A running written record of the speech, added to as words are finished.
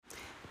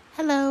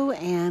Hello,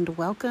 and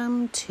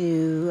welcome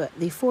to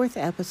the fourth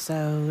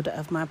episode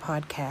of my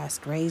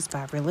podcast, Raised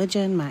by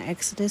Religion, My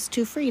Exodus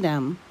to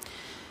Freedom.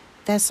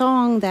 That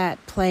song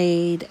that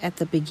played at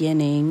the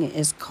beginning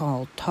is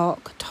called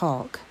Talk,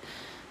 Talk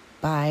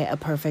by A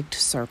Perfect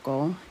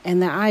Circle.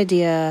 And the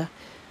idea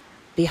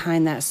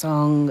behind that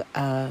song,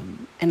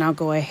 and I'll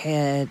go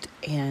ahead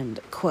and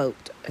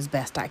quote as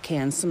best I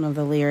can some of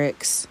the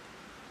lyrics.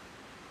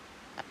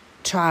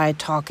 Try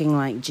talking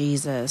like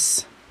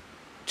Jesus.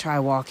 Try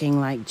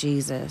walking like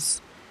Jesus.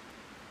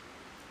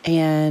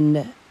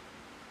 And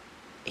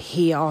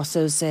he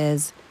also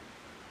says,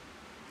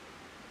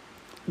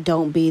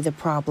 don't be the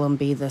problem,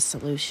 be the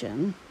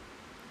solution.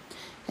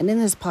 And in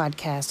this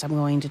podcast, I'm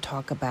going to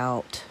talk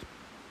about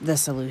the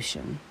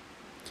solution.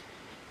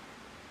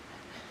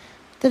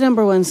 The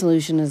number one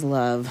solution is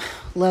love.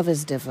 Love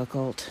is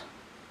difficult.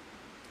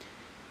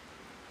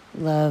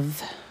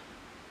 Love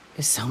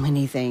is so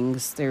many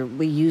things.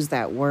 We use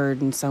that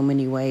word in so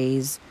many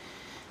ways.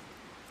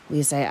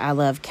 We say, I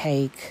love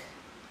cake,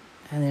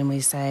 and then we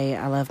say,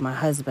 I love my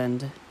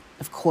husband.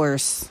 Of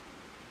course,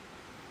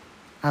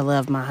 I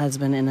love my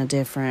husband in a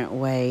different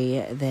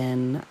way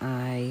than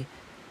I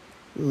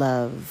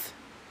love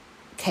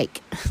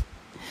cake.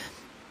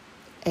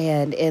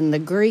 And in the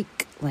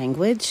Greek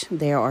language,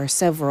 there are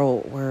several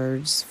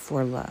words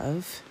for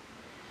love,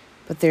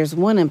 but there's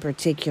one in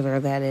particular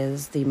that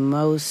is the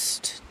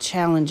most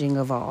challenging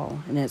of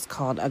all, and it's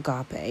called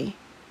agape.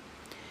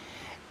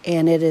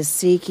 And it is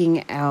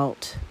seeking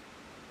out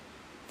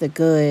the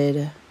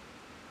good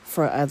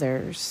for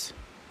others,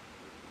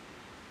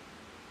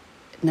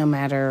 no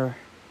matter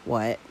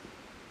what.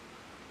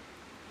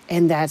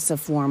 And that's a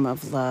form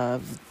of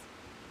love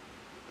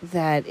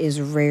that is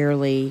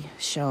rarely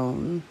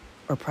shown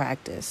or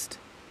practiced.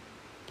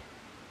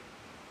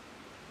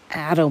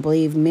 I don't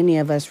believe many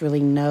of us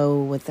really know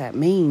what that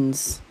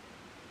means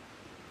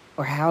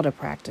or how to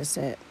practice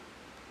it.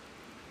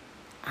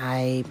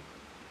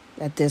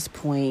 At this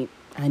point,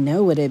 I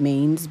know what it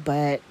means,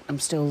 but I'm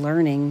still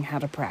learning how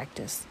to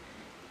practice.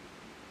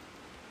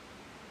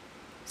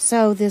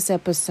 So this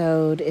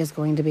episode is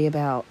going to be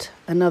about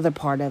another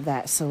part of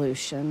that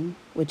solution,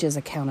 which is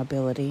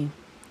accountability.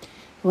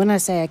 When I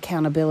say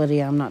accountability,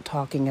 I'm not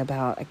talking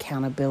about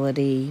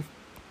accountability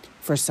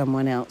for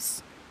someone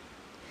else.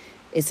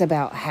 It's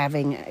about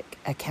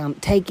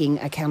taking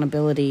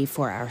accountability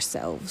for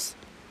ourselves.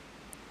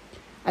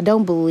 I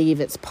don't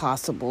believe it's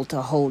possible to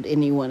hold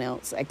anyone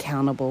else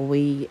accountable.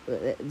 The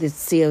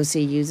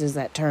COC uses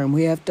that term.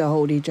 We have to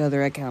hold each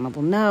other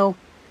accountable. No,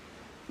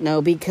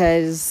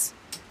 because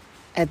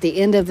at the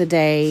end of the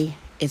day,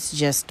 it's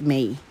just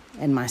me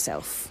and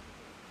myself.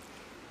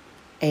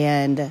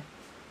 And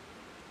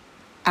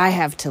I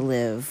have to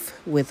live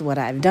with what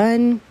I've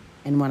done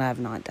and what I've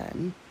not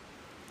done.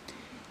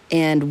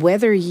 And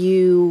whether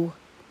you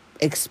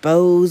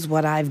expose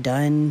what I've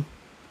done,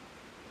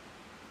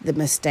 the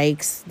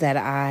mistakes that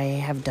I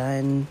have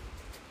done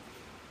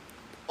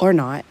or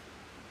not,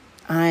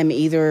 I'm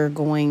either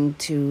going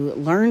to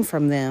learn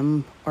from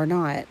them or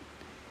not.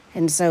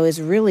 And so it's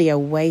really a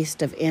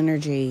waste of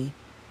energy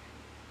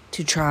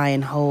to try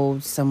and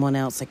hold someone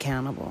else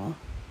accountable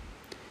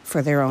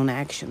for their own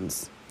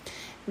actions.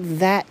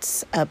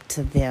 That's up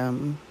to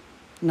them,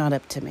 not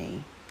up to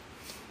me.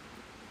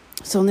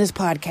 So in this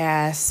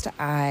podcast,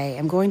 I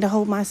am going to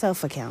hold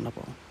myself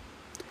accountable.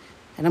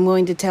 And I'm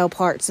going to tell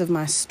parts of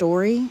my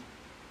story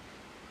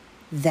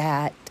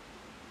that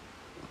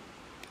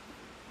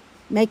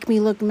make me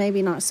look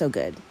maybe not so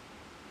good.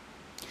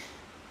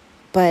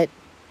 But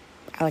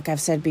like I've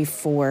said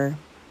before,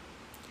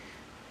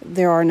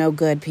 there are no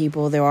good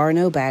people. There are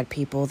no bad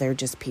people. They're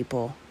just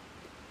people.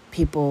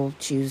 People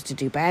choose to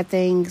do bad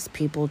things.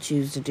 People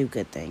choose to do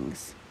good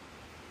things.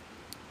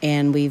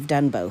 And we've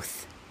done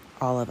both,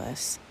 all of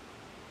us.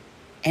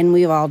 And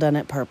we've all done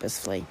it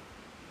purposefully.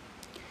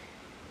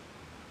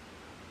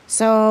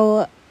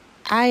 So,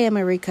 I am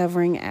a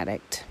recovering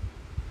addict,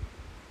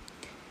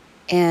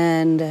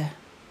 and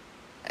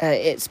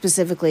it's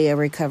specifically a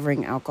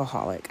recovering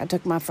alcoholic. I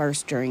took my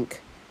first drink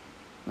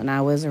when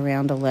I was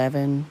around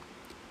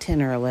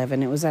 10 or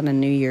 11. It was at a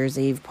New Year's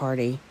Eve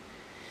party.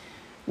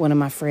 One of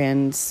my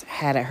friends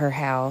had at her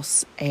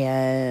house,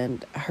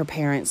 and her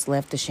parents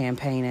left the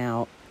champagne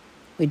out.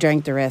 We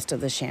drank the rest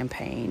of the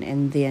champagne,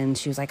 and then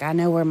she was like, I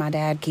know where my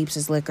dad keeps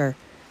his liquor.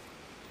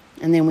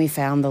 And then we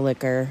found the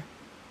liquor.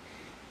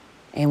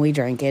 And we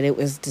drank it. It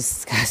was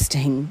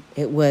disgusting.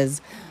 It was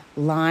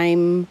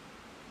lime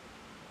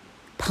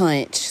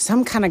punch,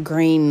 some kind of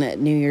green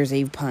New Year's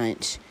Eve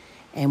punch.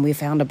 And we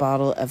found a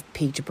bottle of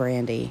peach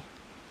brandy.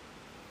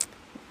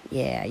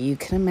 Yeah, you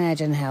can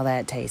imagine how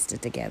that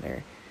tasted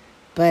together.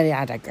 But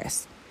I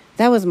digress.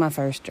 That was my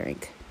first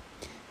drink.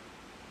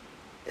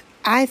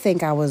 I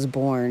think I was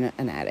born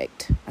an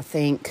addict. I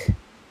think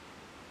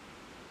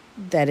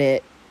that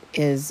it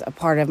is a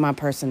part of my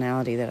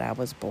personality that I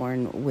was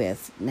born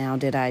with. Now,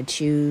 did I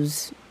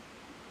choose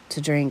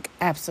to drink?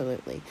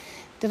 Absolutely.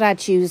 Did I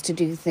choose to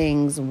do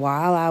things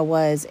while I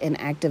was in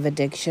active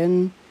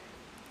addiction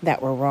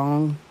that were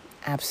wrong?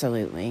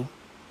 Absolutely.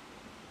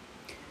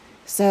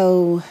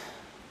 So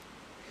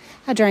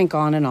I drank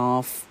on and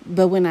off,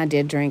 but when I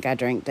did drink, I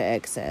drank to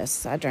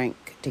excess. I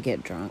drank to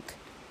get drunk.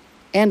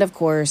 And of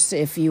course,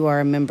 if you are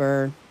a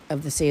member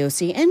of the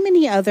COC and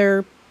many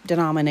other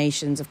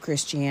denominations of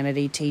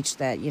Christianity teach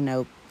that,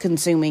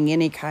 consuming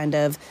any kind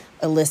of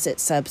illicit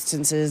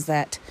substances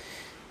that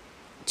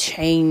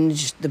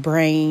change the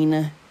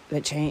brain,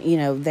 that change, you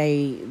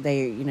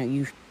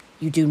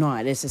do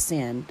not, it's a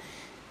sin.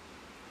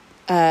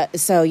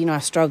 So, I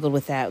struggled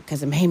with that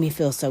because it made me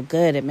feel so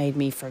good. It made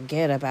me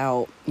forget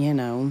about,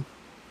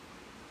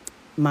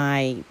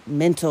 my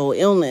mental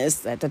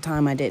illness. At the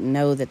time, I didn't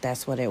know that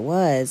that's what it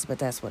was, but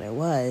that's what it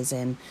was.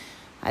 And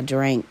I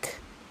drank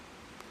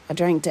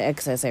to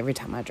excess every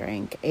time I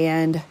drank.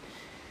 And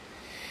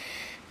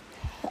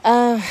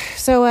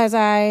so as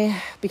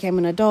I became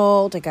an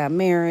adult, I got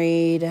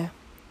married.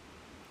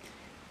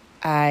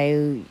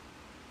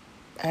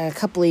 A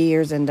couple of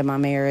years into my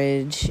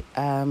marriage,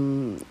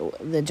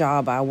 the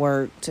job I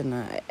worked, and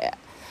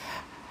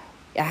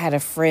I had a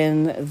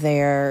friend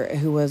there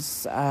who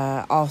was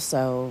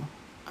also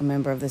a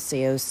member of the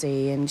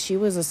COC, and she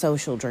was a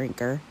social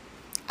drinker.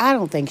 I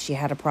don't think she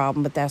had a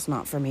problem, but that's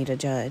not for me to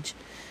judge.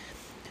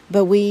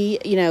 But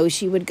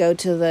she would go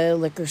to the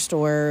liquor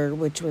store,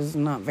 which was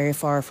not very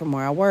far from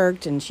where I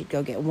worked, and she'd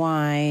go get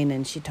wine,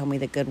 and she told me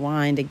the good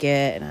wine to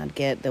get, and I'd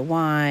get the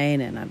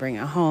wine, and I'd bring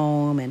it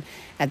home. And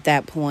at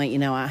that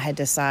point, I had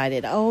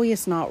decided,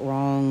 it's not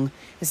wrong.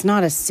 It's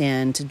not a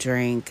sin to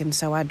drink, and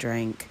so I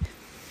drank.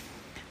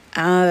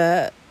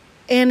 And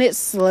it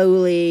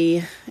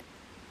slowly,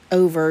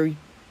 over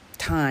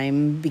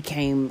time,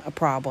 became a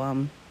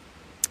problem.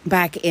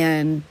 Back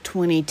in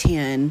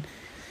 2010,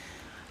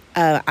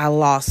 I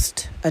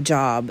lost a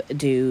job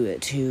due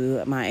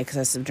to my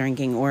excessive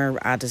drinking, or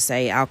I just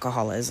say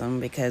alcoholism,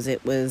 because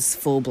it was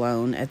full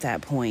blown at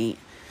that point.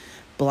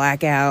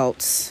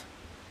 Blackouts.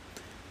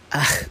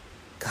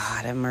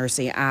 God have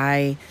mercy.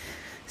 I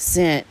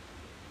sent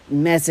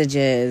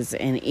messages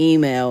and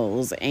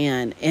emails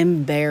and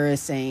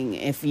embarrassing.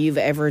 If you've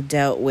ever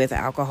dealt with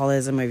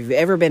alcoholism, or if you've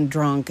ever been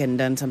drunk and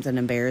done something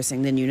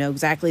embarrassing, then you know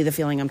exactly the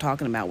feeling I'm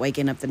talking about.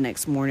 Waking up the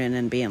next morning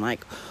and being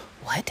like,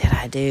 what did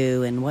I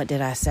do, and what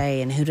did I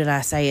say, and who did I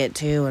say it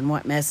to, and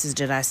what message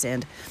did I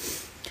send?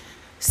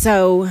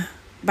 So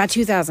by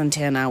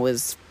 2010, I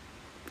was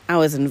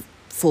in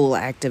full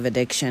active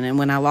addiction. And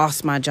when I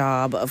lost my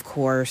job, of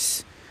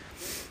course,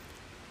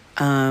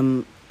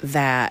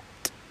 that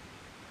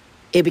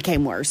it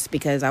became worse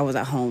because I was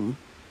at home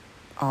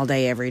all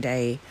day, every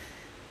day.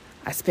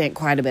 I spent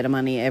quite a bit of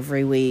money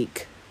every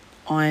week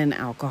on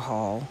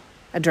alcohol.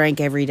 I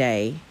drank every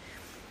day.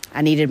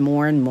 I needed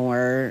more and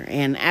more.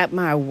 And at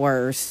my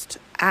worst,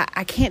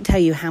 I can't tell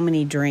you how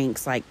many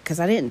drinks, because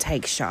I didn't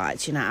take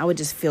shots. I would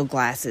just fill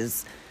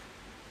glasses,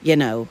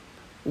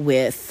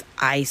 with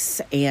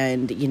ice.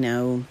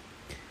 And,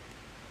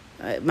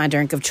 my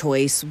drink of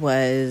choice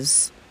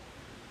was,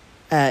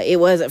 it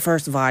was at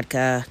first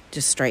vodka,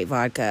 just straight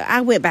vodka.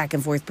 I went back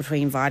and forth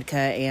between vodka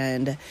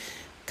and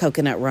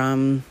coconut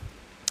rum,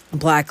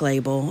 Black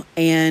Label.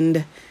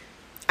 And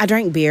I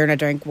drank beer and I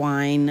drank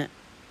wine.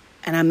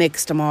 And I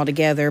mixed them all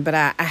together, but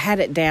I had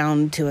it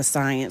down to a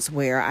science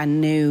where I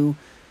knew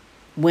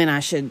when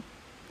I should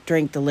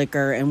drink the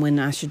liquor and when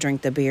I should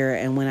drink the beer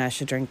and when I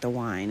should drink the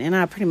wine. And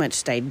I pretty much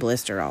stayed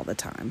blistered all the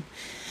time.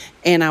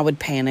 And I would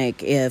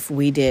panic if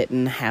we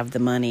didn't have the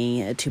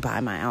money to buy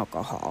my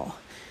alcohol.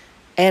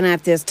 And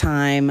at this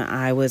time,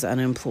 I was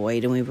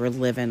unemployed and we were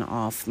living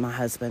off my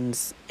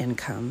husband's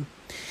income.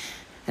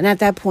 And at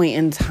that point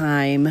in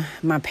time,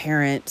 my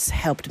parents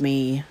helped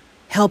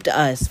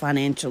us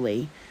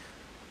financially.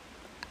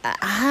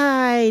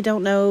 I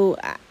don't know,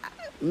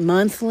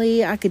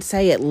 monthly, I could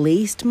say at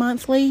least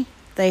monthly,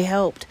 they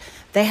helped.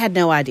 They had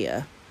no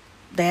idea.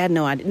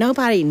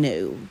 Nobody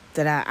knew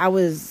that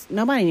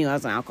nobody knew I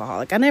was an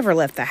alcoholic. I never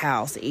left the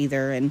house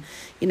either. And,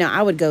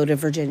 I would go to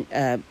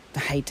Virginia,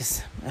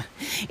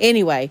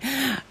 anyway,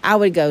 I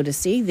would go to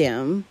see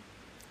them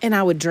and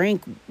I would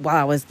drink while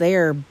I was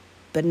there.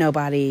 But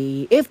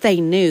nobody, if they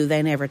knew,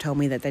 they never told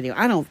me that they knew.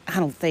 I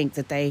don't think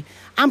that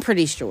I'm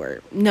pretty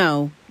sure.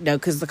 No,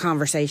 because the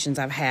conversations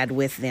I've had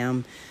with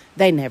them,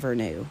 they never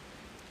knew.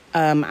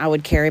 I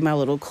would carry my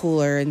little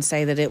cooler and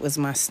say that it was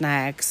my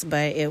snacks,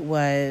 but it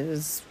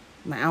was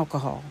my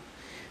alcohol.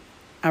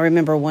 I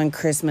remember one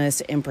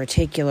Christmas in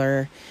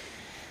particular,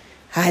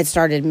 I had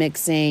started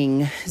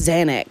mixing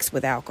Xanax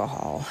with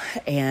alcohol,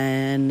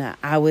 and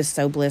I was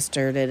so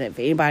blistered. And if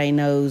anybody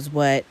knows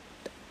what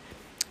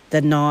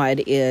the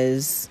nod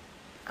is,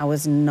 I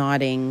was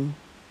nodding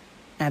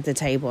at the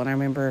table, and I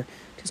remember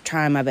just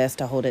trying my best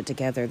to hold it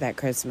together that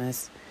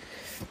Christmas.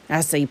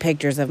 I see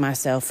pictures of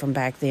myself from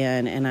back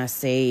then, and I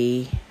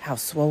see how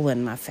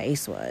swollen my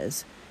face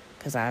was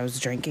because I was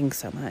drinking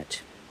so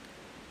much.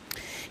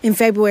 In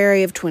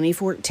February of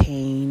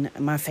 2014,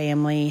 my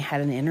family had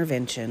an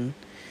intervention,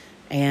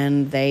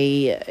 and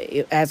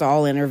they, as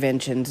all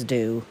interventions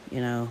do,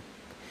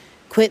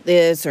 quit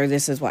this or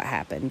this is what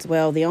happens.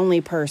 Well, the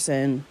only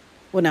person...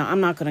 Well, no,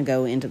 I'm not going to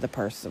go into the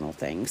personal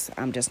things.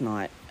 I'm just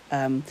not.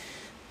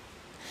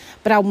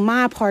 But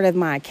my part of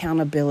my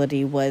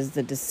accountability was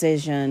the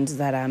decisions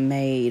that I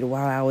made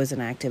while I was in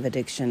active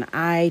addiction.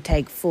 I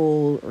take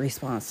full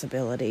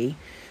responsibility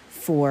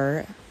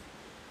for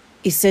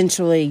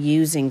essentially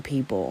using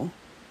people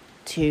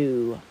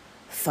to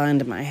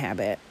fund my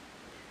habit.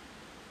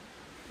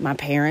 My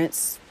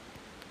parents,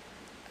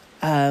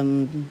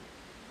 the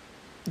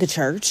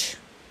church,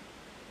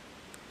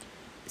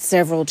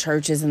 several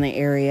churches in the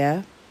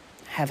area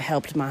have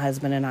helped my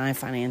husband and I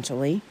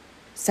financially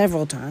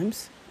several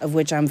times, of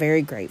which I'm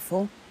very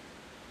grateful.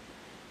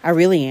 I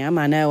really am.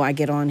 I know I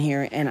get on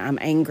here and I'm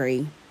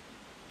angry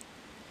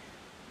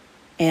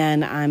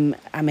and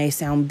I may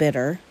sound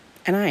bitter,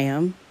 and I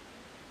am.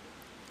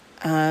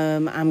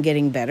 I'm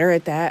getting better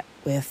at that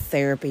with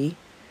therapy.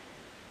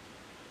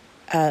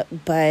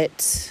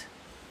 But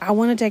I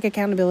want to take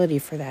accountability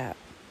for that.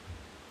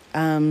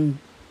 There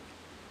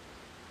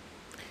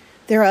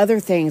are other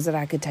things that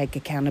I could take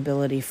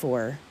accountability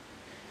for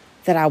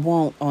that I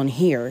won't on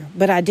here,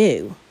 but I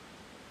do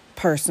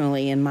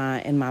personally in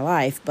my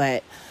life.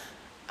 But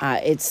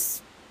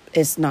it's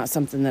not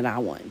something that I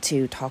want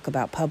to talk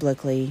about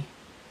publicly,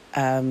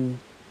 to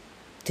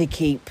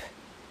keep,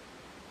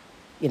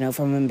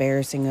 from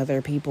embarrassing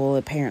other people.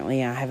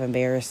 Apparently, I have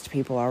embarrassed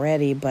people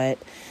already, but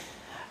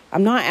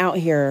I'm not out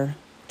here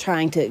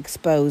trying to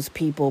expose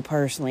people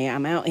personally.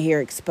 I'm out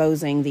here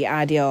exposing the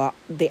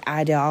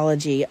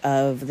ideology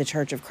of the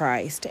Church of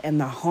Christ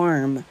and the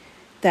harm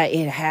that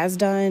it has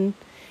done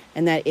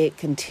and that it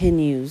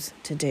continues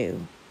to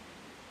do.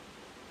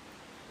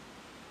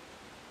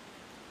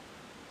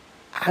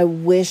 I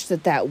wish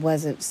that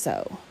wasn't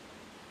so.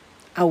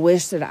 I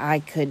wish that I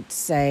could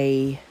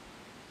say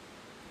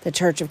the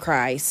Church of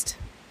Christ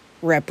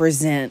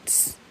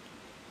represents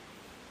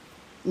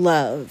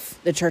love.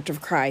 The Church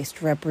of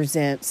Christ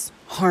represents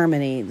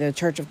harmony. The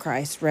Church of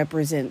Christ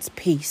represents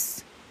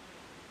peace.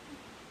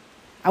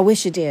 I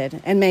wish it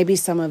did, and maybe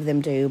some of them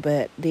do,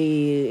 but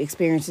the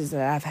experiences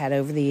that I've had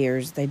over the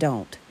years, they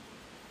don't.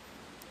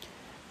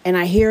 And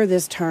I hear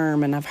this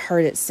term, and I've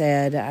heard it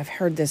said, I've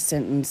heard this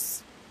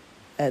sentence,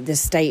 this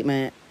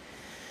statement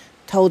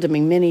told to me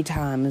many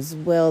times,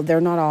 well,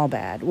 they're not all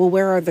bad. Well,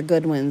 where are the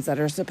good ones that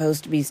are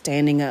supposed to be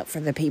standing up for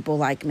the people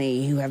like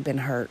me who have been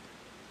hurt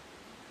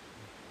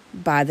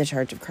by the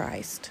Church of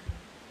Christ,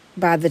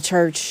 by the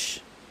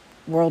church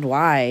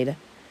worldwide?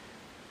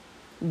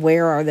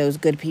 Where are those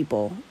good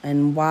people?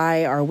 And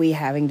why are we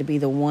having to be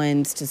the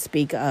ones to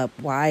speak up?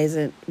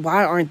 Why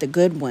aren't the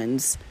good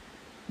ones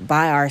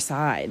by our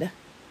side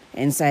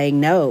and saying,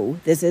 no,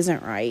 this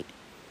isn't right.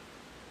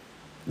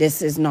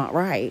 This is not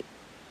right.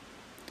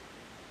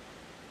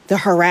 The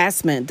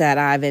harassment that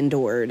I've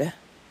endured,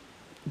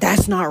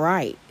 that's not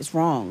right. It's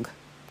wrong.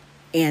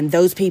 And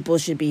those people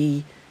should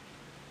be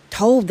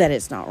told that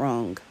it's not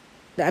wrong.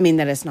 That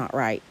it's not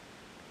right.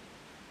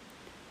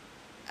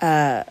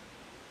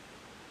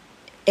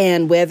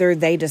 And whether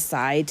they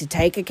decide to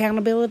take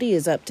accountability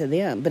is up to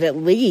them. But at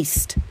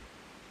least,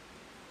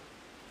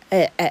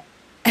 at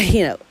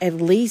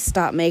least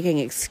stop making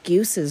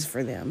excuses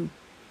for them.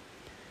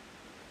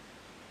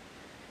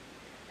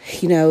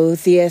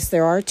 Yes,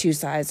 there are two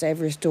sides to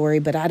every story,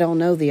 but I don't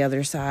know the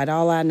other side.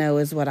 All I know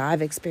is what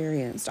I've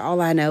experienced. All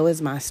I know is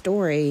my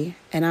story,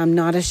 and I'm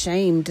not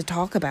ashamed to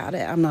talk about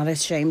it. I'm not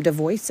ashamed to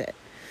voice it.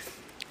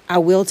 I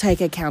will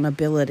take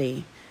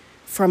accountability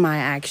for my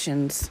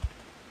actions.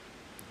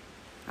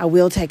 I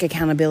will take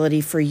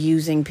accountability for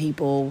using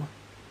people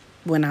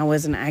when I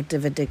was in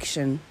active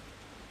addiction.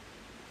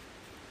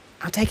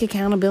 I'll take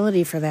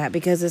accountability for that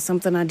because it's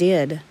something I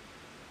did.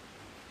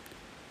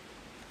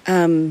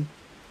 And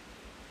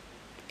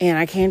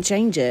I can't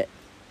change it.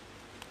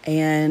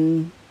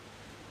 And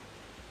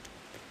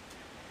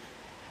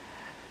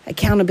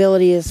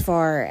accountability as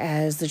far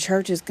as the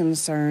church is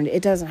concerned,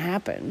 it doesn't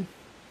happen.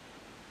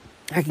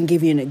 I can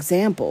give you an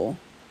example.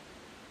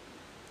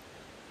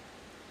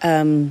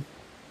 In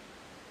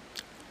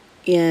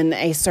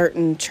a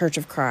certain Church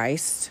of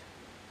Christ,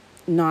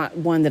 not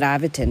one that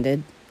I've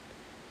attended,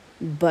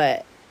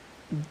 but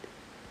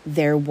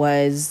there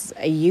was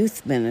a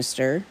youth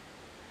minister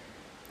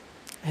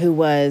who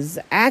was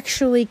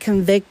actually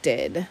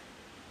convicted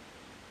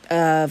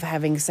of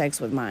having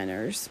sex with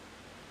minors.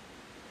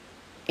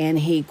 And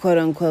he, quote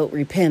unquote,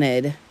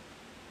 repented.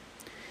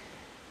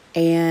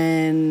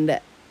 And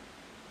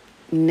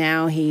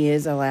now he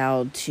is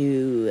allowed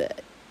to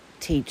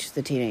teach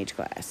the teenage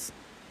class.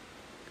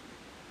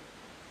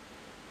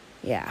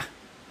 Yeah.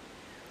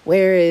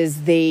 Where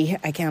is the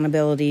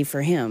accountability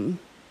for him?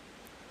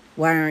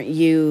 Why aren't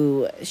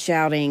you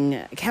shouting,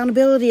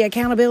 accountability,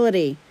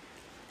 accountability?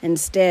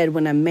 Instead,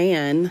 when a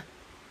man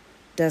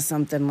does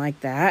something like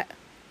that,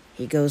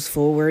 he goes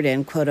forward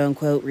and, quote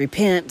unquote,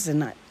 repents,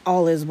 and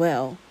all is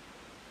well.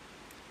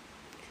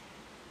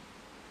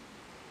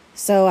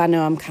 So I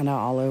know I'm kind of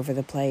all over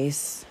the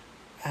place,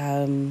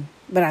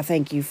 but I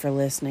thank you for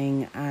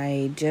listening.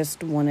 I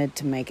just wanted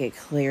to make it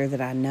clear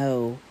that I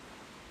know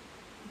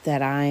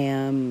that I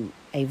am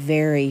a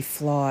very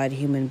flawed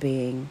human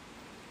being.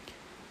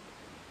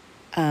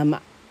 I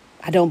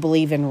don't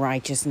believe in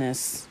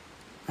righteousness.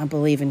 I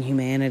believe in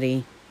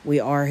humanity. We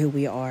are who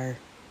we are.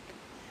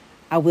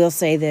 I will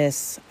say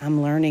this,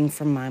 I'm learning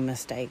from my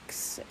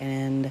mistakes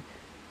and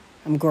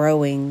I'm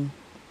growing,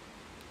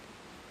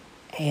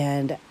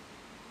 and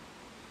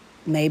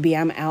maybe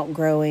I'm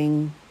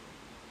outgrowing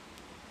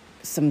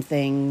some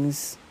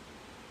things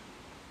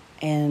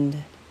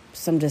and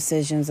some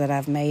decisions that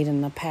I've made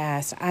in the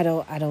past. I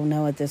don't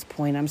know at this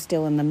point. I'm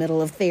still in the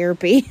middle of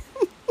therapy.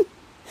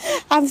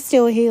 I'm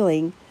still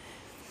healing.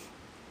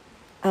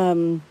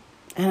 And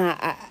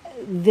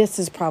this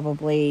is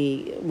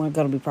probably going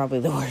to be probably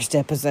the worst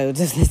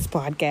episodes of this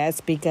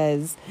podcast,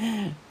 because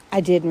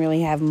I didn't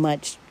really have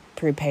much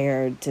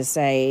prepared to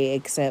say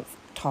except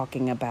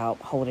talking about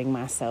holding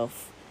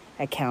myself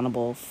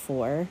accountable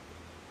for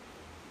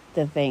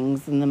the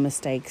things and the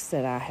mistakes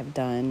that I have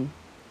done.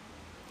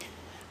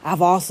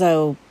 I've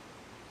also,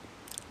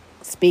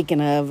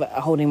 speaking of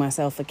holding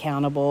myself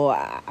accountable,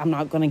 I'm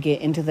not going to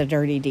get into the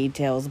dirty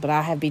details, but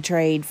I have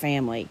betrayed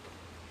family.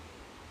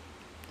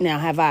 Now,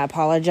 have I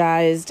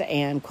apologized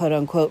and quote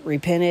unquote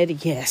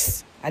repented?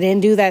 Yes. I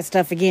didn't do that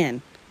stuff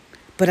again,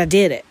 but I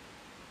did it.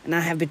 And I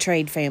have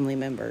betrayed family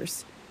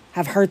members.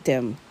 I've hurt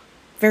them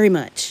very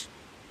much.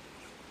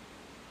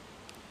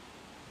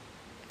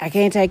 I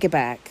can't take it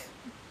back,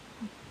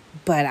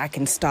 but I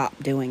can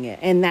stop doing it.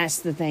 And that's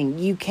the thing.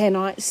 You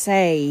cannot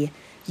say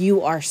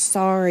you are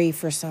sorry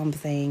for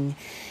something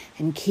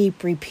and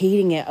keep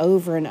repeating it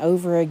over and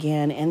over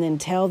again and then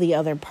tell the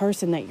other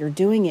person that you're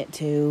doing it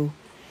to,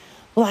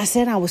 well, I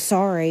said I was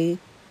sorry.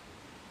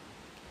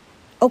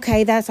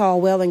 Okay, that's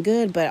all well and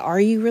good, but are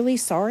you really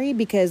sorry?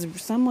 Because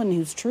someone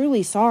who's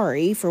truly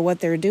sorry for what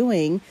they're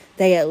doing,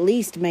 they at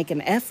least make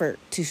an effort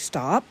to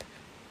stop.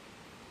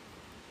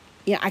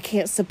 Yeah, I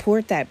can't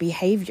support that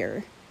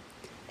behavior.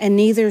 And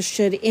neither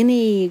should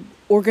any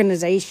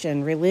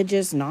organization,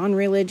 religious,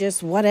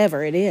 non-religious,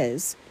 whatever it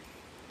is.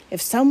 If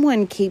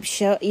someone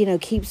keeps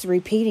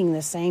repeating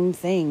the same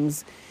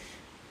things,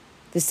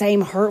 the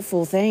same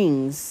hurtful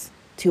things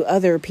to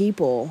other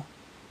people,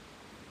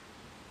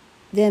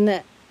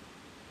 then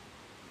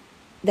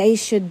they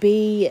should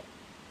be,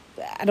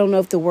 I don't know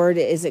if the word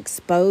is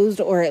exposed,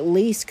 or at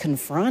least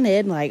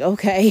confronted. Like,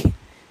 okay,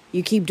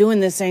 you keep doing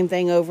the same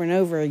thing over and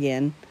over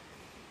again.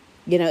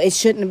 It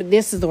shouldn't,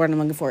 this is the word I'm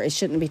looking for. It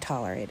shouldn't be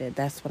tolerated.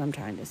 That's what I'm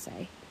trying to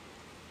say.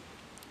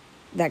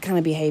 That kind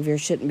of behavior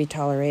shouldn't be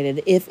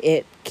tolerated if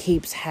it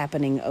keeps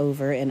happening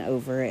over and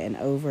over and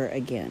over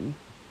again.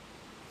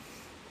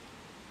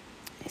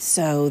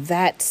 So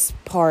that's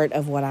part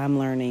of what I'm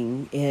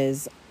learning,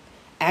 is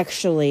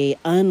actually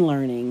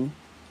unlearning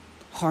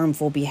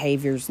harmful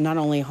behaviors, not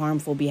only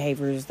harmful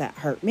behaviors that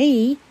hurt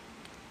me,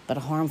 but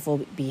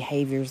harmful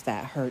behaviors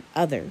that hurt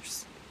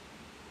others.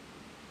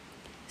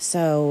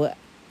 So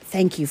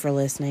thank you for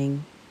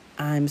listening.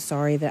 I'm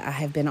sorry that I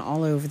have been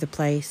all over the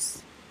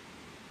place,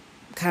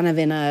 kind of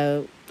in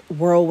a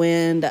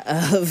whirlwind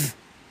of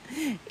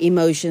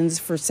emotions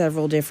for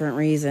several different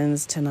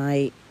reasons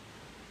tonight.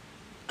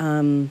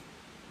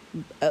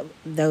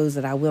 Those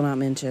that I will not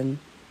mention.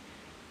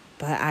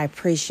 But I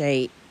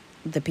appreciate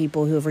the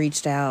people who have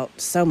reached out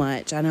so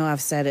much. I know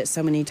I've said it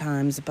so many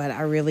times, but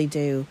I really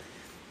do.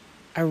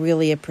 I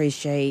really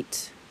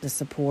appreciate the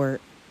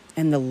support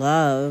and the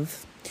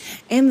love.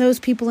 And those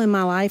people in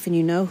my life, and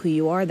you know who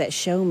you are, that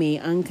show me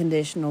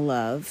unconditional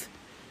love.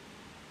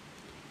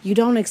 You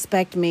don't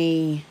expect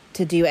me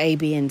to do A,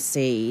 B, and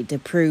C to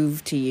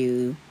prove to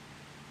you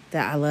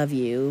that I love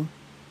you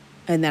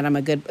and that I'm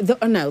a good...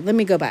 No, let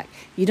me go back.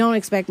 You don't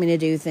expect me to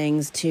do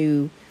things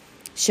to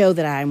show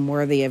that I'm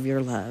worthy of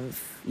your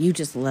love. You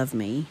just love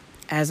me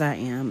as I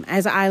am,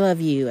 as I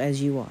love you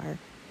as you are.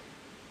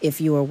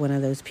 If you are one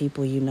of those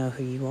people, you know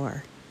who you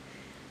are.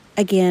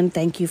 Again,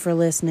 thank you for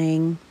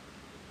listening.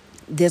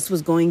 This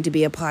was going to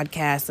be a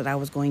podcast that I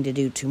was going to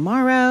do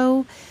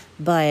tomorrow,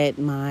 but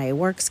my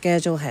work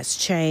schedule has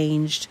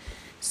changed,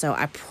 so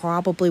I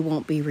probably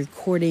won't be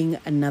recording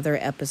another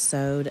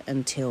episode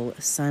until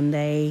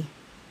Sunday.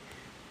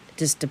 It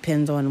just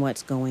depends on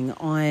what's going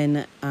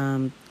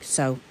on.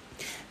 So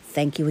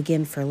thank you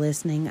again for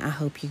listening. I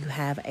hope you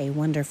have a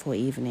wonderful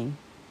evening.